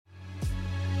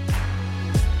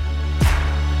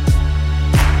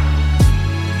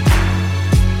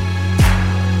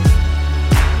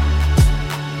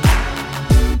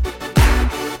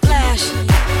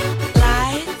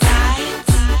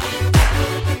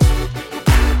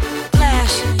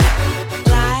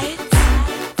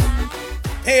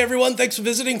Hey everyone, thanks for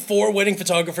visiting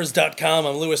ForWeddingPhotographers.com.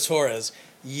 I'm Luis Torres.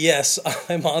 Yes,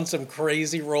 I'm on some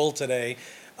crazy roll today.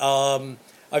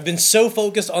 I've been so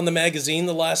focused on the magazine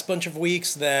the last bunch of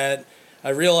weeks that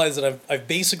I realized that I've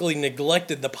basically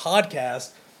neglected the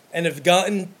podcast and have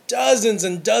gotten dozens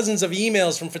and dozens of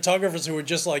emails from photographers who were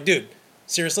just like, dude,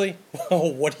 seriously?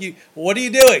 What are you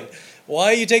doing? Why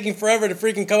are you taking forever to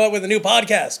freaking come up with a new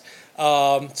podcast?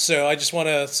 So I just want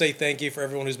to say thank you for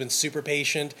everyone who's been super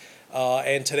patient.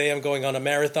 And today I'm going on a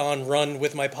marathon run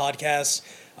with my podcasts,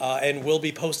 and we'll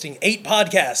be posting 8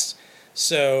 podcasts.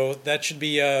 So that should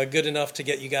be good enough to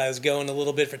get you guys going a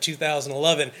little bit for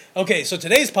 2011. Okay, so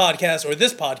today's podcast, or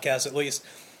this podcast at least,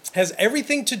 has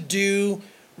everything to do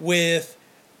with,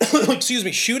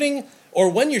 shooting, or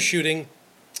when you're shooting.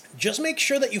 Just make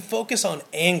sure that you focus on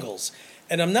angles.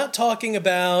 And I'm not talking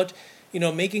about,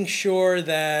 making sure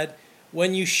that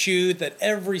when you shoot that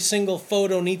every single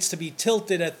photo needs to be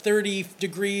tilted at 30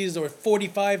 degrees or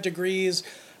 45 degrees.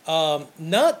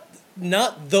 Not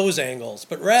those angles,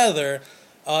 but rather,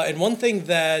 and one thing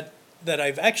that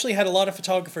I've actually had a lot of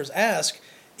photographers ask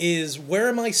is, where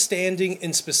am I standing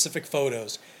in specific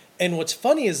photos? And what's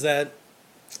funny is that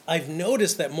I've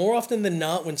noticed that more often than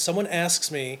not, when someone asks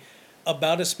me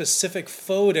about a specific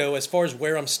photo as far as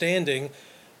where I'm standing,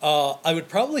 I would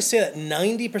probably say that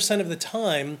 90% of the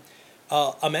time,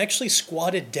 I'm actually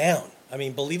squatted down. I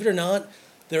mean, believe it or not,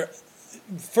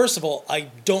 first of all, I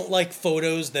don't like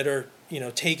photos that are,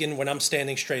 taken when I'm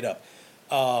standing straight up.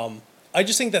 I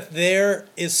just think that there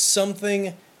is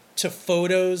something to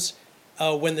photos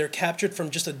when they're captured from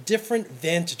just a different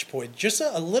vantage point, just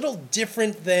a little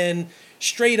different than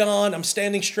straight on. I'm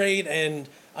standing straight and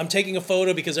I'm taking a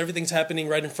photo because everything's happening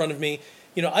right in front of me.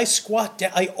 I squat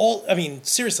down.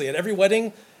 Seriously, at every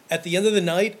wedding, at the end of the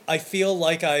night, I feel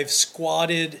like I've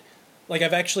squatted, like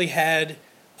I've actually had,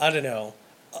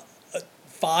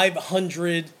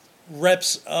 500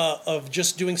 reps of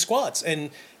just doing squats.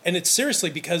 And it's seriously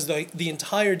because the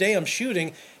entire day I'm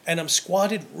shooting and I'm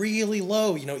squatted really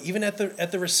low. Even at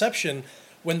the reception,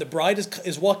 when the bride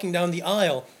is walking down the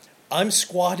aisle, I'm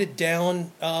squatted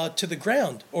down to the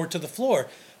ground or to the floor.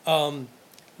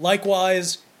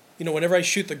 Likewise, whenever I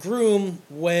shoot the groom,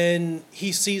 when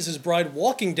he sees his bride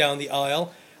walking down the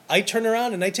aisle, I turn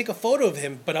around and I take a photo of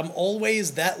him, but I'm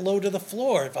always that low to the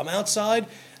floor. If I'm outside,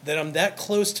 then I'm that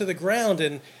close to the ground,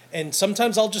 and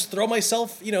sometimes I'll just throw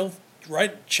myself,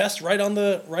 chest right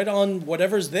on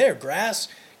whatever's there, grass,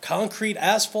 concrete,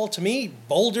 asphalt. To me,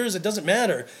 boulders, it doesn't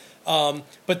matter.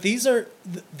 But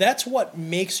that's what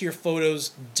makes your photos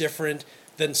different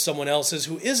than someone else's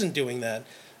who isn't doing that.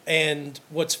 And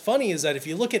what's funny is that if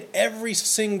you look at every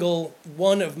single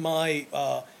one of my,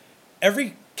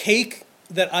 every cake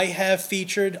that I have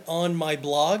featured on my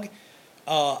blog,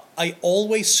 I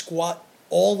always squat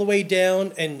all the way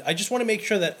down, and I just want to make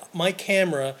sure that my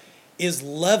camera is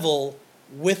level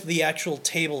with the actual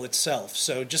table itself.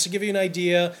 So just to give you an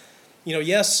idea,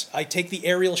 yes, I take the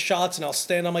aerial shots and I'll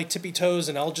stand on my tippy toes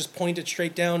and I'll just point it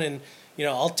straight down, and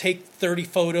I'll take 30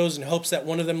 photos in hopes that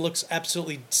one of them looks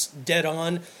absolutely dead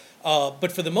on.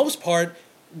 But for the most part,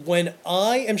 when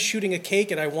I am shooting a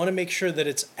cake and I want to make sure that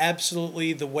it's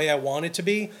absolutely the way I want it to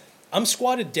be, I'm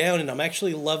squatted down and I'm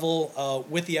actually level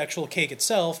with the actual cake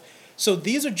itself. So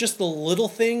these are just the little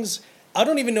things. I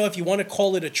don't even know if you want to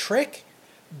call it a trick,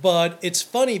 but it's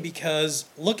funny because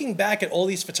looking back at all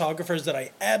these photographers that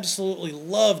I absolutely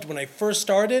loved when I first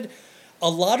started, a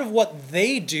lot of what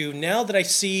they do, now that I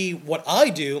see what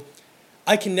I do,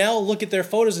 I can now look at their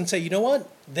photos and say, you know what?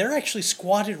 They're actually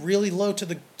squatted really low to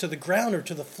the ground or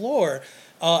to the floor.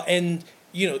 And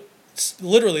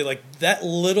literally like that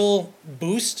little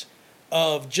boost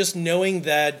of just knowing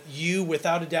that you,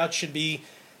 without a doubt, should be,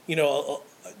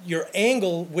 your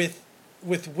angle with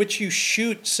which you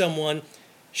shoot someone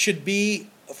should be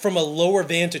from a lower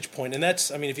vantage point. And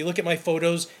that's, if you look at my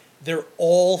photos, they're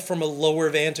all from a lower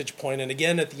vantage point. And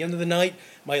again, at the end of the night,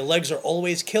 my legs are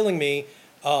always killing me.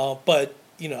 But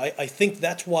I think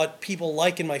that's what people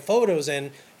like in my photos.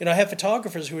 And, I have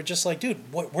photographers who are just like,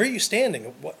 dude, where are you standing?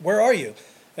 Where are you?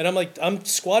 And I'm like, I'm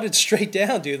squatted straight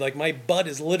down, dude. Like my butt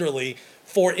is literally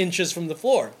 4 inches from the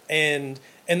floor. And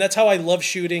that's how I love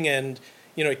shooting. And,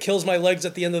 it kills my legs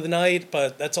at the end of the night,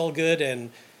 but that's all good. And,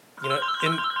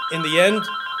 in the end,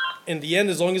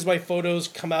 as long as my photos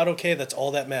come out okay, that's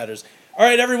all that matters. All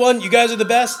right, everyone, you guys are the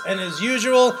best. And as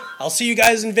usual, I'll see you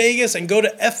guys in Vegas, and go to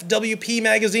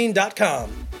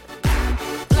fwpmagazine.com.